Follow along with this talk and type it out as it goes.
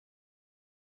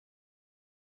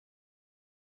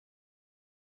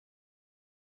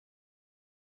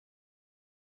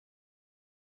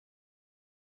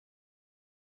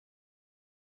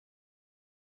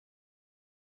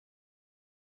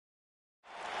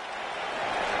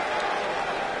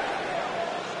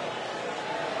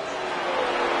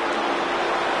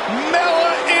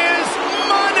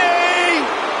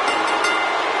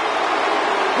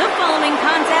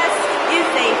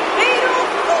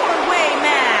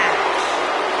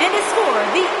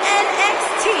the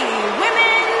NXT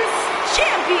Women's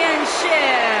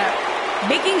Championship.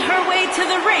 Making her way to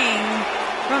the ring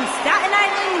from Staten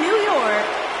Island, New York,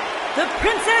 the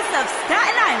Princess of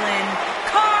Staten Island,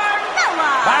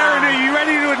 Carmella. Byron, are you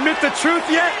ready to admit the truth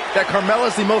yet? That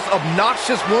Carmella's the most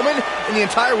obnoxious woman in the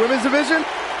entire women's division?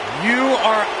 You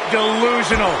are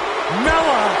delusional.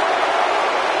 Mella.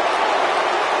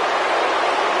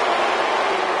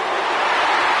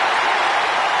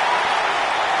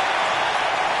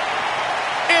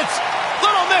 It's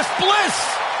Little Miss Bliss.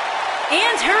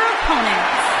 And her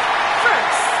opponents.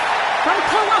 First, from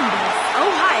Columbus,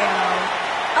 Ohio,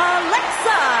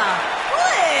 Alexa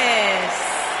Bliss.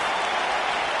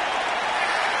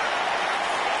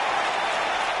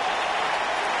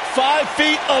 "5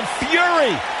 feet of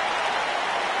fury."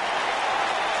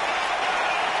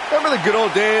 Remember the good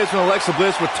old days when Alexa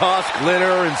Bliss would toss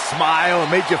glitter and smile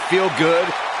and made you feel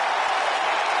good?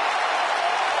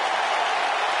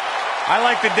 I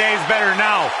like the days better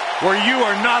now, where you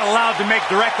are not allowed to make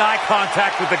direct eye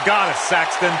contact with the goddess,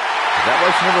 Saxton. Is that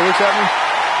why she never looks at me?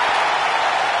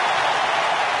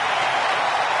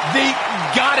 The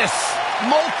goddess,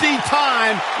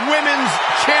 multi-time women's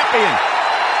champion.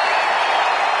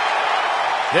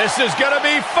 This is gonna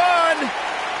be fun.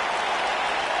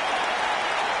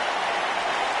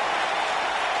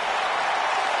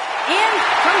 And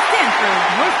from Stanford,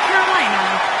 North Carolina,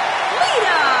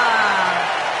 Lita.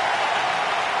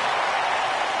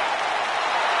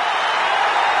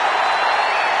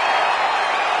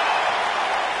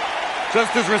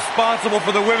 Just as responsible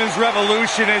for the women's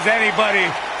revolution as anybody.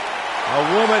 A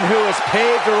woman who has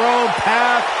paved her own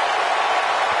path,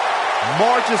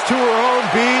 marches to her own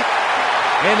beat,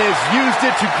 and has used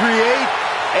it to create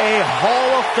a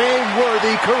Hall of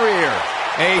Fame-worthy career.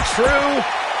 A true...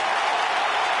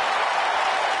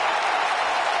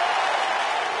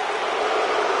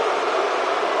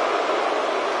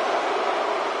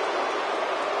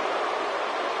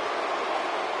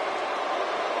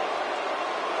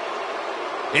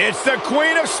 It's the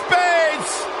Queen of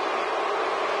Spades!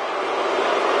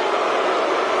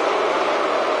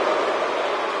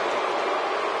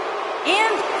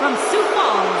 And from Sioux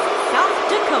Falls, South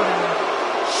Dakota,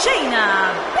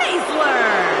 Shayna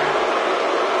Baszler.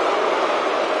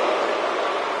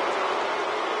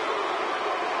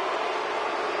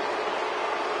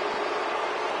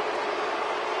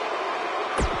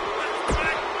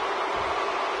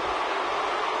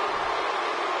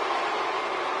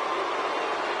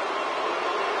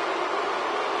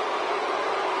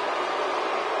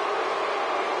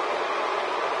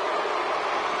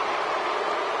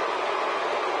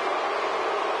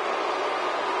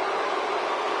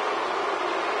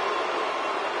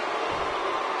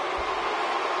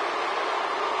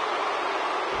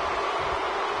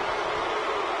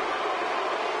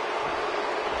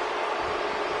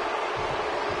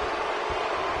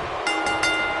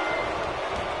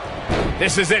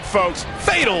 This is it, folks.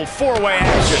 Fatal four-way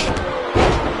action.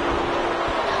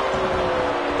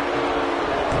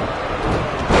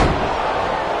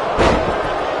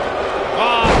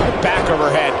 The back of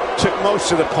her head took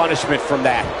most of the punishment from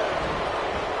that.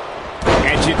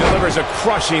 And she delivers a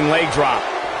crushing leg drop.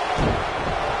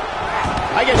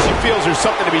 I guess she feels there's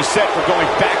something to be said for going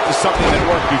back to something that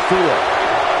worked before.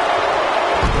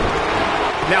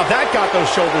 Now that got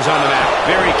those shoulders on the mat.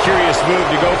 Very curious move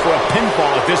to go for a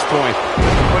pinfall at this point.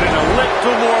 Put in a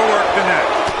little more work than that.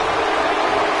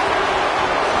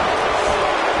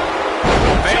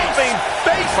 Jumping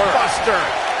face buster.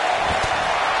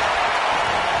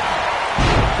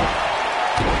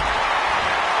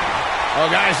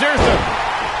 Oh, guys, there's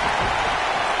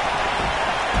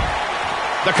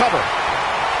the cover.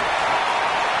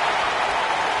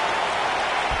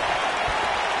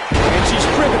 And she's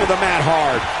driven to the mat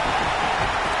hard.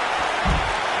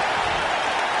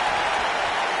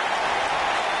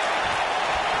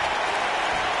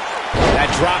 That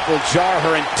drop will jar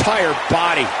her entire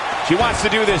body. She wants to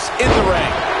do this in the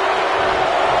ring.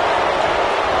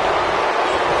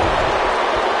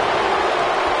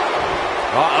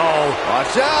 Uh-oh.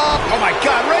 Watch out. Oh, my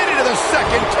God. Right into the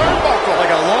second turnbuckle.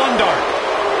 Like a lawn dart.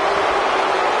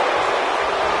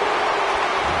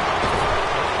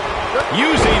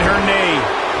 Using her knee.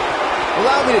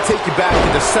 Allow me to take you back to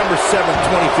December 7th,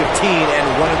 2015, and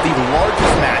one of the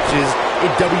largest matches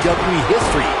in WWE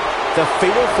history. The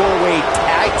Fatal 4-Way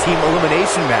Tag Team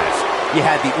Elimination match. You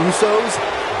had the Usos,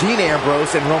 Dean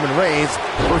Ambrose, and Roman Reigns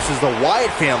versus the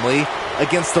Wyatt family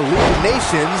against the League of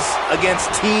Nations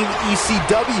against Team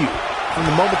ECW. From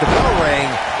the moment the bell rang,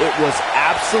 it was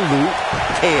absolute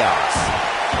chaos.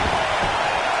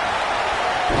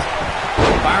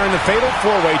 Byron, the Fatal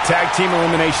 4-Way Tag Team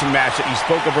Elimination match that you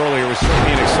spoke of earlier was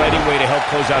certainly an exciting way to help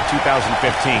close out 2015.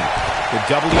 The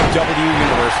WWE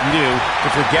Universe knew to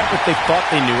forget what they thought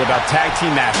they knew about tag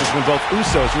team matches when both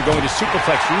Usos were going to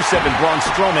superplex Rusev and Braun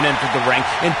Strowman entered the ring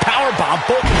and powerbomb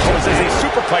both Usos as they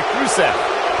superplex Rusev.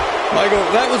 Michael,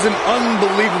 that was an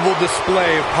unbelievable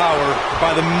display of power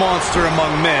by the monster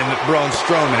among men, Braun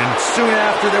Strowman. And soon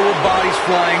after, there were bodies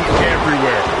flying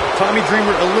everywhere. Tommy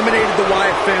Dreamer eliminated the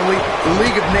Wyatt family. The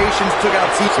League of Nations took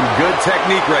out some good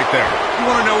technique right there.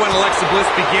 You want to know when Alexa Bliss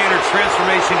began her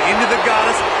transformation into the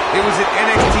Goddess? It was at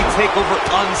NXT TakeOver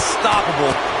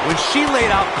Unstoppable when she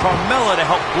laid out Carmella to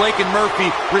help Blake and Murphy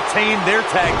retain their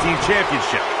tag team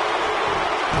championship.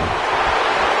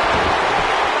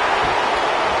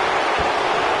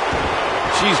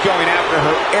 She's going after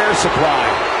her air supply.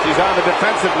 She's on the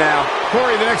defensive now.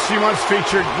 Corey, the next few months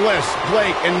featured Bliss,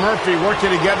 Blake, and Murphy working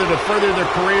together to further their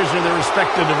careers in their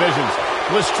respective divisions.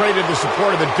 Bliss traded the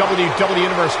support of the WWE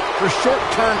Universe for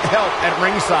short-term help at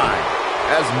ringside.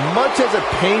 As much as it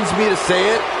pains me to say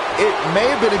it, it may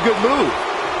have been a good move.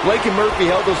 Blake and Murphy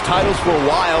held those titles for a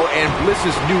while, and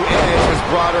Bliss's new edge has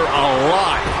brought her a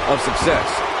lot of success.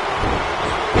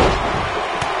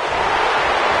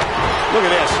 Look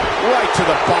at this, right to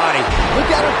the body. Look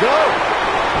at her go.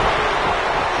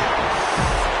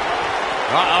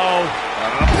 Uh-oh.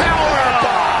 Power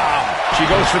bomb. She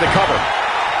goes for the cover.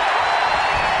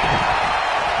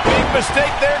 Big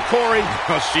mistake there, Corey.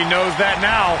 Well, she knows that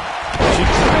now. She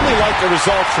clearly liked the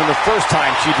results from the first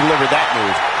time she delivered that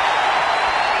move.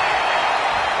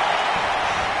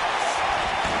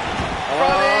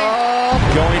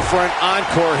 Going for an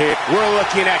encore hit. We're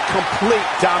looking at complete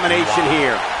domination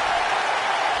here.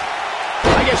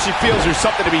 I guess she feels there's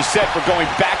something to be said for going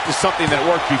back to something that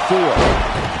worked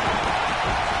before.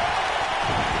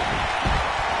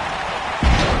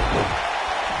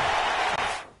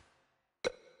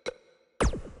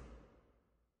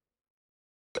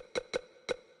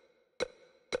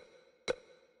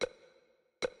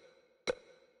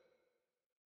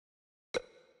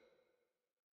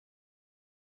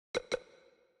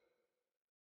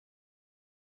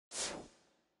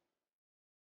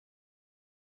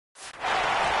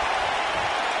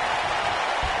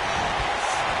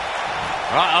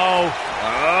 Uh-oh.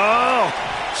 Oh.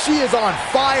 She is on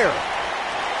fire.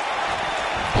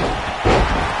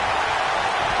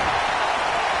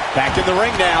 Back in the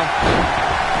ring now.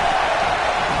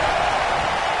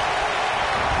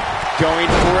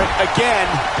 Going for it again.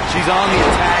 She's on the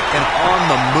attack and on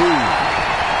the move.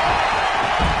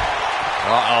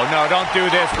 Uh-oh, no, don't do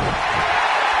this.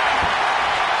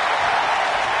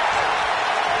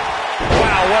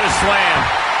 Wow, what a slam.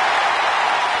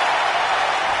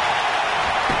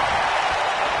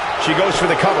 She goes for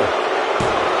the cover.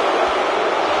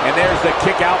 And there's the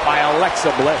kick out by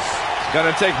Alexa Bliss. It's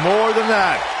gonna take more than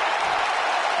that.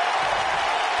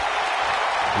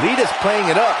 Lita's playing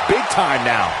it up big time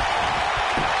now.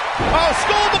 Oh,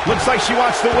 school! Looks like she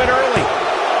wants to win early.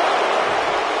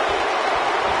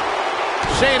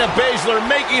 Shayna Baszler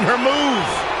making her move.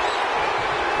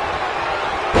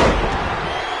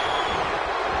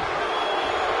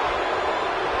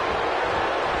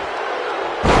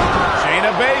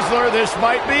 Shayna Baszler, this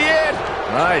might be it.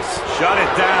 Nice. Shut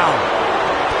it down.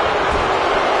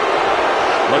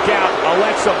 Look out,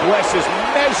 Alexa Bliss is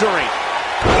measuring.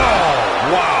 Oh,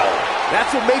 wow.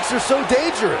 That's what makes her so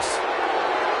dangerous.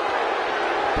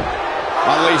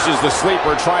 Unleashes the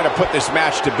sleeper, trying to put this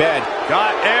match to bed.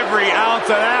 Got every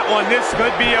ounce of that one. This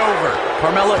could be over.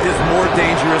 Carmella is more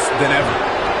dangerous than ever.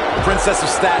 The Princess of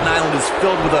Staten Island is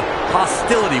filled with a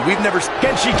hostility we've never...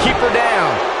 Can she keep her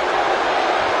down?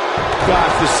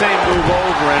 Gosh, the same move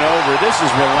over and over. This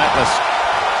is relentless.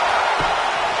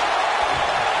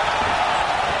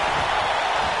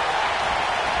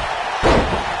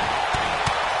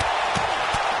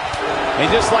 And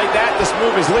just like that, this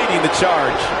move is leading the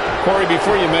charge. Corey,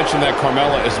 before you mention that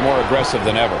Carmella is more aggressive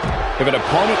than ever, if an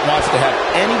opponent wants to have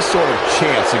any sort of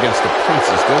chance against the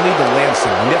Princess, they'll need to land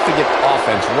significant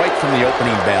offense right from the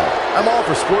opening bell. I'm all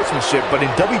for sportsmanship, but in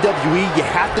WWE, you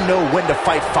have to know when to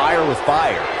fight fire with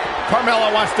fire.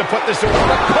 Carmella wants to put this away.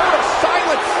 The code of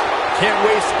silence. Can't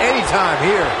waste any time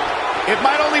here. It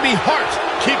might only be heart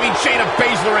keeping Shayna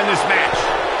Baszler in this match.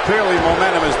 Clearly,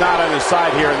 momentum is not on his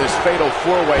side here in this fatal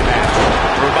four-way match.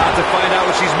 We're about to find out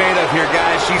what she's made of here,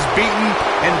 guys. She's beaten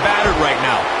and battered right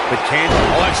now. But can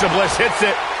Alexa Bliss hits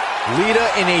it. Lita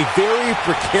in a very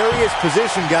precarious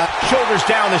position, guys. Shoulders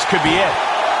down, this could be it.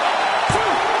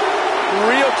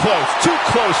 Real close, too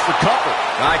close for comfort.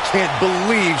 I can't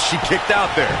believe she kicked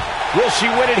out there. Will she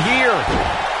win it here?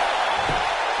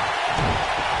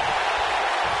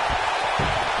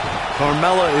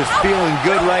 Carmella is feeling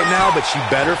good right now, but she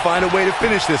better find a way to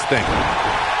finish this thing.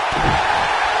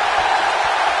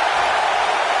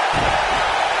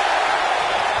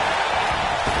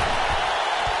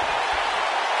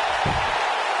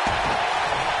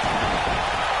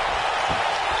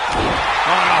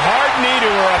 On a hard knee to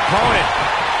her opponent.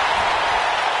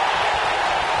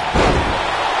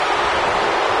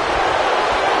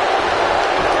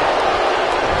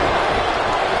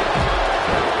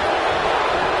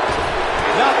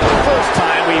 Not the first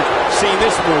time we've seen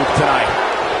this move tonight.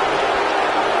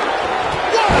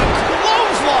 What a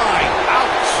clothesline!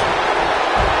 Ouch!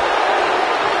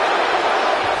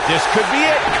 This could be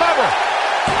it. Cover.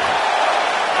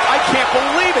 I can't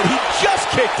believe it. He just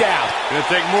kicked out. Gonna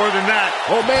take more than that.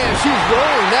 Oh, man, she's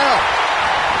rolling now.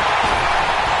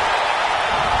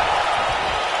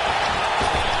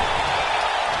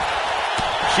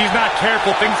 She's not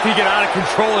careful. Things can get out of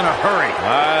control in a hurry.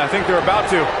 I think they're about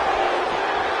to.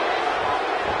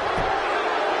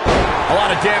 A lot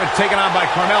of damage taken on by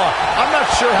Carmella. I'm not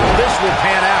sure how this will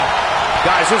pan out.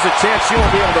 Guys, there's a chance she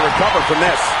won't be able to recover from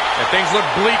this. Yeah, things look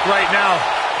bleak right now.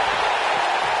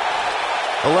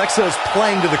 Alexa is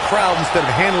playing to the crowd instead of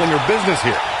handling her business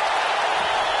here.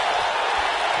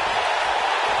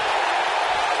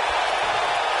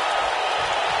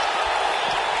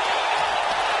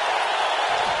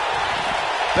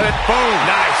 Boom.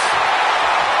 Nice.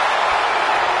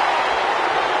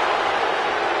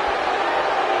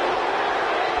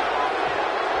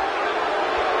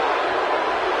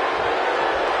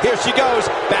 Here she goes.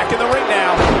 Back in the ring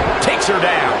now. Takes her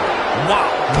down. Wow,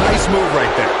 nice move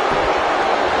right there.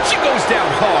 She goes down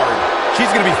hard. She's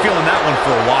going to be feeling that one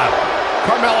for a while.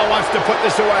 Carmella wants to put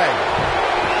this away.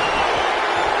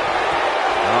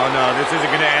 Oh, no, this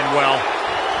isn't going to end well.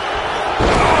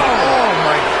 Oh,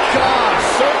 my God.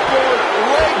 Surfboard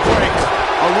leg break.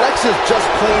 Alexa's just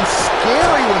plain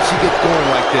scary when she gets going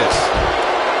like this.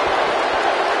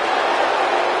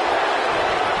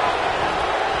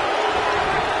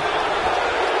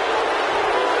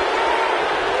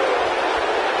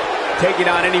 Taking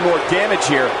on any more damage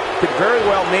here could very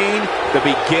well mean the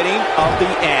beginning of the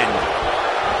end.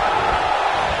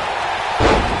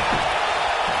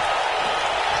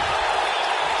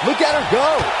 Look at her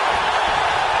go.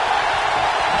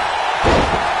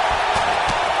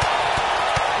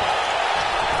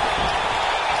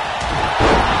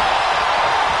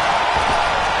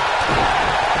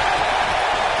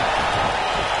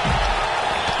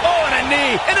 Oh, and a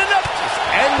knee, and enough. Just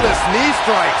endless knee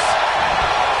strikes.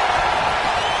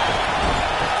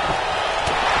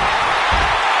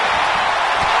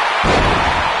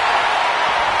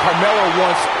 Carmella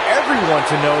wants everyone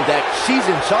to know that she's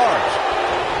in charge.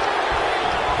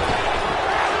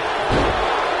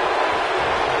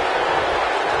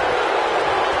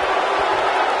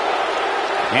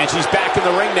 And she's back in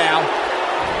the ring now.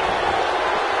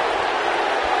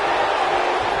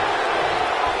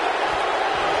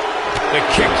 The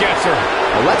kick gets her.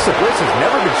 Alexa Bliss has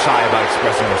never been shy about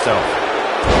expressing herself.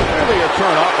 Clearly her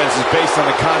current offense is based on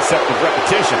the concept of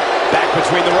repetition. Back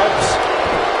between the ropes.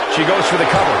 She goes for the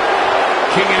cover.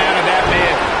 Kicking out of that may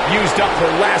have used up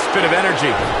her last bit of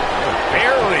energy.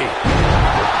 Barely.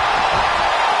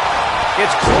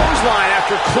 It's clothesline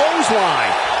after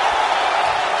clothesline.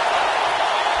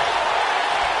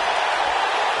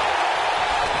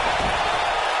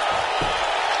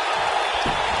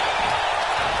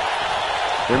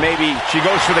 There may be, she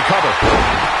goes for the cover.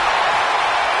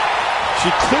 She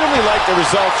clearly liked the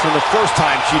results from the first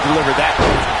time she delivered that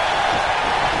move.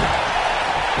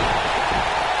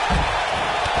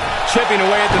 Chipping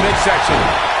away at the midsection.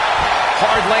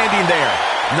 Hard landing there.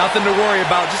 Nothing to worry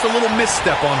about, just a little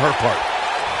misstep on her part.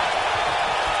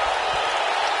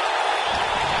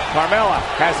 Carmella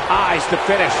has eyes to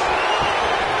finish.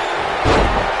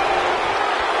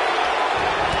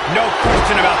 No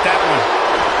question about that one.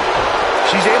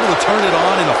 She's able to turn it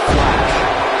on in a flash.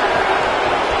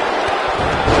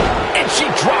 And she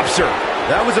drops her.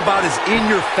 That was about as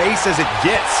in-your-face as it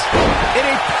gets. And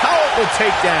a powerful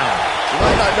takedown. She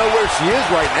might not know where she is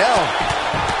right now.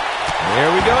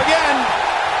 Here we go again.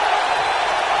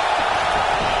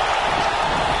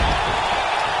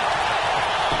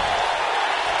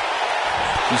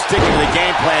 She's sticking to the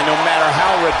game plan no matter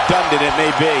how redundant it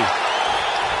may be.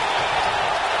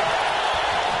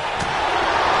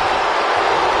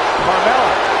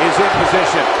 Carmella is in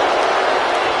position.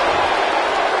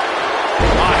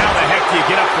 Oh, how the heck do you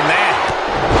get up from that?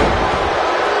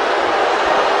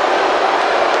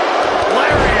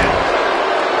 Lariat.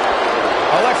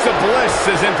 Alexa Bliss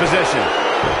is in position.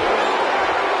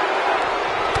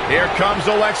 Here comes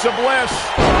Alexa Bliss.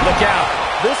 Look out.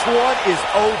 This one is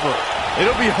over.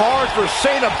 It'll be hard for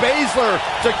Shayna Baszler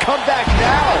to come back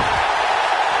now.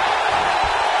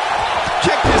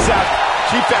 Check this out.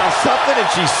 She found something and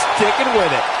she's sticking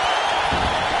with it.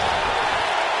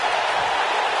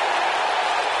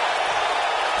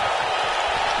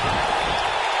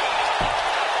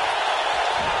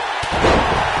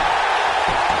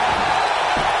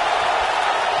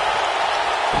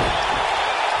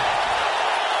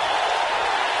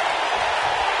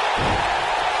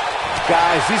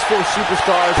 Guys, these four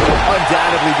superstars will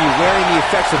undoubtedly be wearing the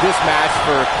effects of this match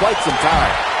for quite some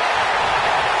time.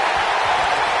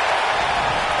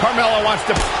 Carmella wants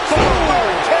to...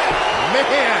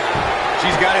 Man!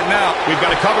 She's got it now. We've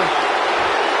got it covered.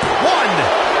 One!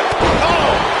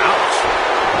 Oh! Ouch!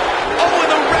 Oh,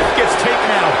 and the ref gets taken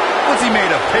out. What's he made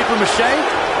of, paper mache?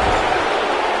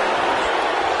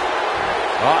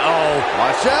 Uh-oh.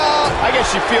 Watch out! I guess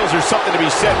she feels there's something to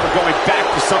be said for going back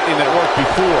to something that worked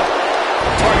before.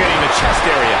 Targeting the chest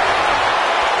area.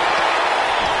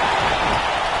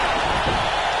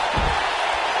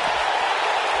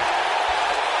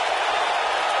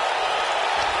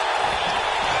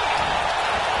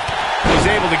 He's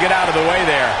able to get out of the way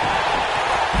there.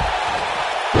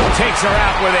 Takes her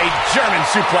out with a German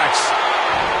suplex.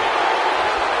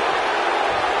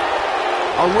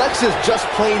 Alexa's just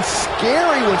plain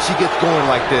scary when she gets going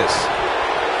like this.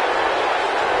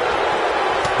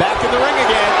 Back in the ring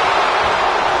again.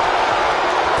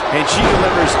 And she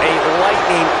delivers a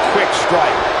lightning quick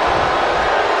strike.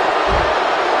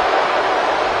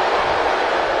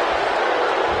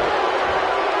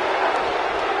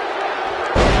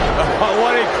 Oh,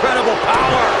 what incredible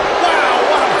power! Wow,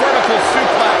 what a vertical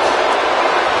suplex.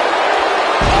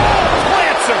 Oh,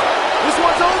 plants her. This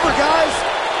one's over, guys.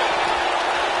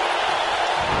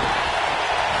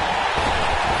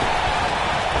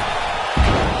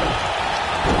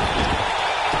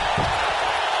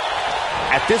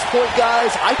 At this point,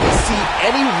 guys, I can see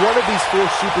any one of these four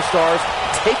superstars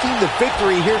taking the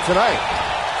victory here tonight.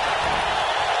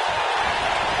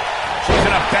 She's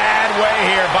in a bad way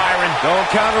here, Byron. Don't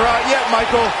count her out yet,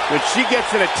 Michael. When she gets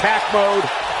in attack mode,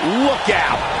 look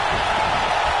out.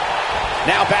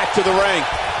 Now back to the ring.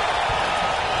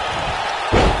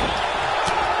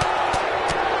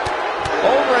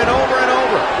 Over and over and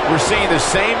over. We're seeing the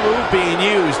same move being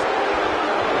used.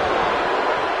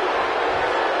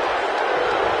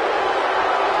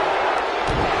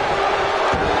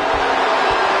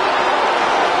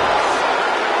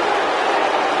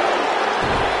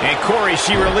 And Corey,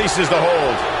 she releases the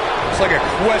hold. It's like a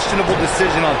questionable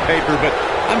decision on paper, but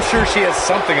I'm sure she has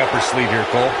something up her sleeve here,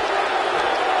 Cole.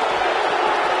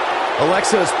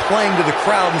 Alexa is playing to the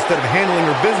crowd instead of handling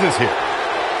her business here.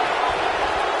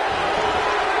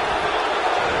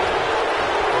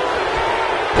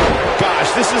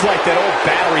 Gosh, this is like that old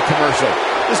battery commercial.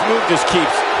 This move just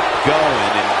keeps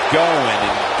going and going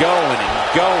and going and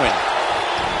going.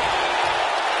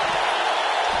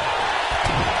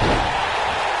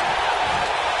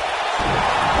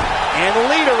 And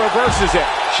Lita reverses it.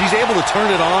 She's able to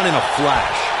turn it on in a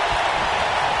flash.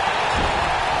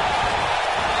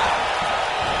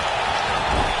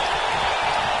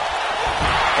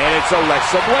 And it's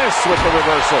Alexa Bliss with the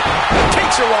reversal.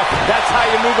 Takes her off. That's how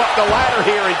you move up the ladder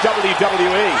here in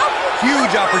WWE.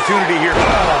 Huge opportunity here.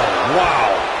 Oh, wow.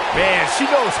 Man, she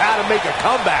knows how to make a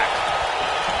comeback.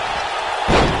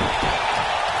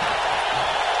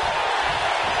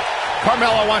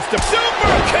 Carmella wants to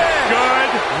super kick.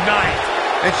 Good night.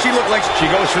 And she looked like she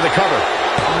goes for the cover.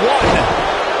 One.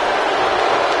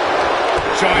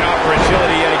 Showing off her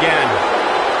agility yet again.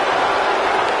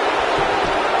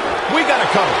 We got a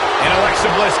cover. And Alexa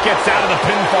Bliss gets out of the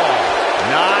pinfall.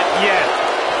 Not yet.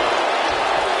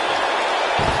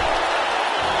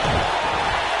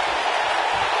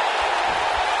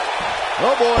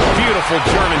 Oh, boy. Beautiful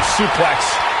German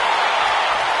suplex.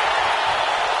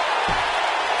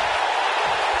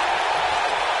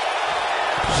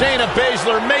 Shayna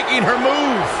Baszler making her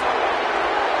move.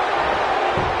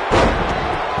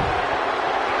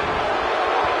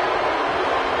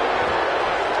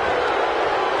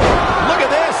 Look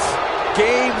at this.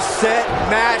 Game, set,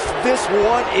 match. This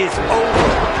one is over.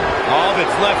 All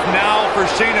that's left now for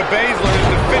Shayna Baszler is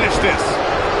to finish this.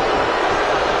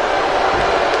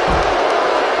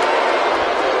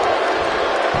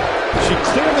 She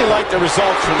clearly liked the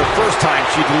results from the first time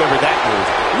she delivered that move.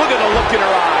 Look at the look in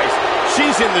her eyes.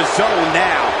 She's in the zone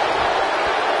now.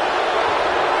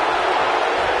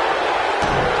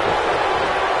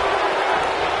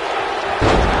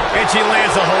 And she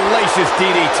lands a hellacious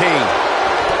DDT.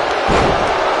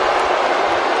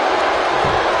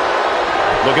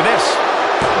 Look at this.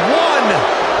 One.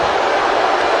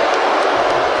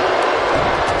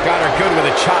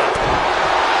 the chop.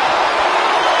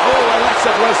 Oh,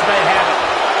 Alexa Bliss may have it.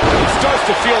 It starts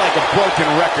to feel like a broken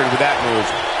record with that move.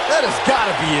 That has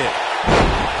got to be it.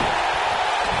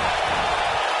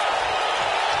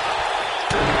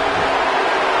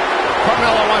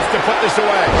 Carmella wants to put this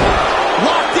away.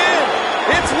 Locked in.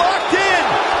 It's locked in.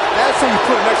 That's how you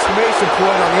put an exclamation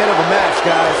point on the end of a match,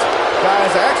 guys.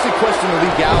 Guys, I actually question the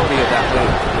legality of that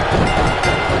move.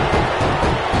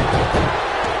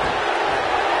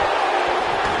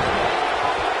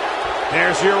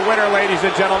 There's your winner, ladies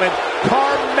and gentlemen,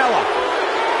 Carmella.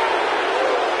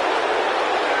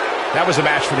 That was a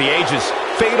match for the ages.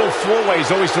 Fatal four-ways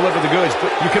always deliver the goods,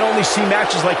 but you can only see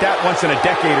matches like that once in a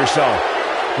decade or so.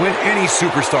 When any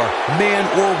superstar, man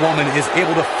or woman, is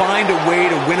able to find a way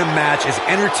to win a match as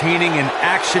entertaining and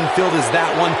action-filled as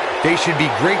that one, they should be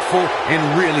grateful and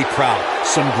really proud.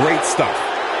 Some great stuff.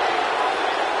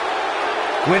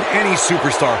 When any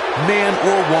superstar, man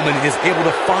or woman, is able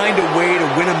to find a way to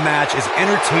win a match as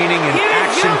entertaining and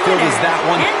action-filled as that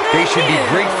one, they should be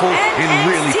grateful and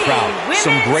really proud.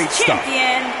 Some great stuff.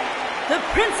 The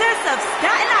Princess of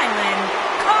Staten Island,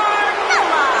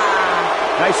 Carmella.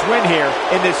 Nice win here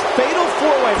in this fatal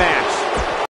four-way match.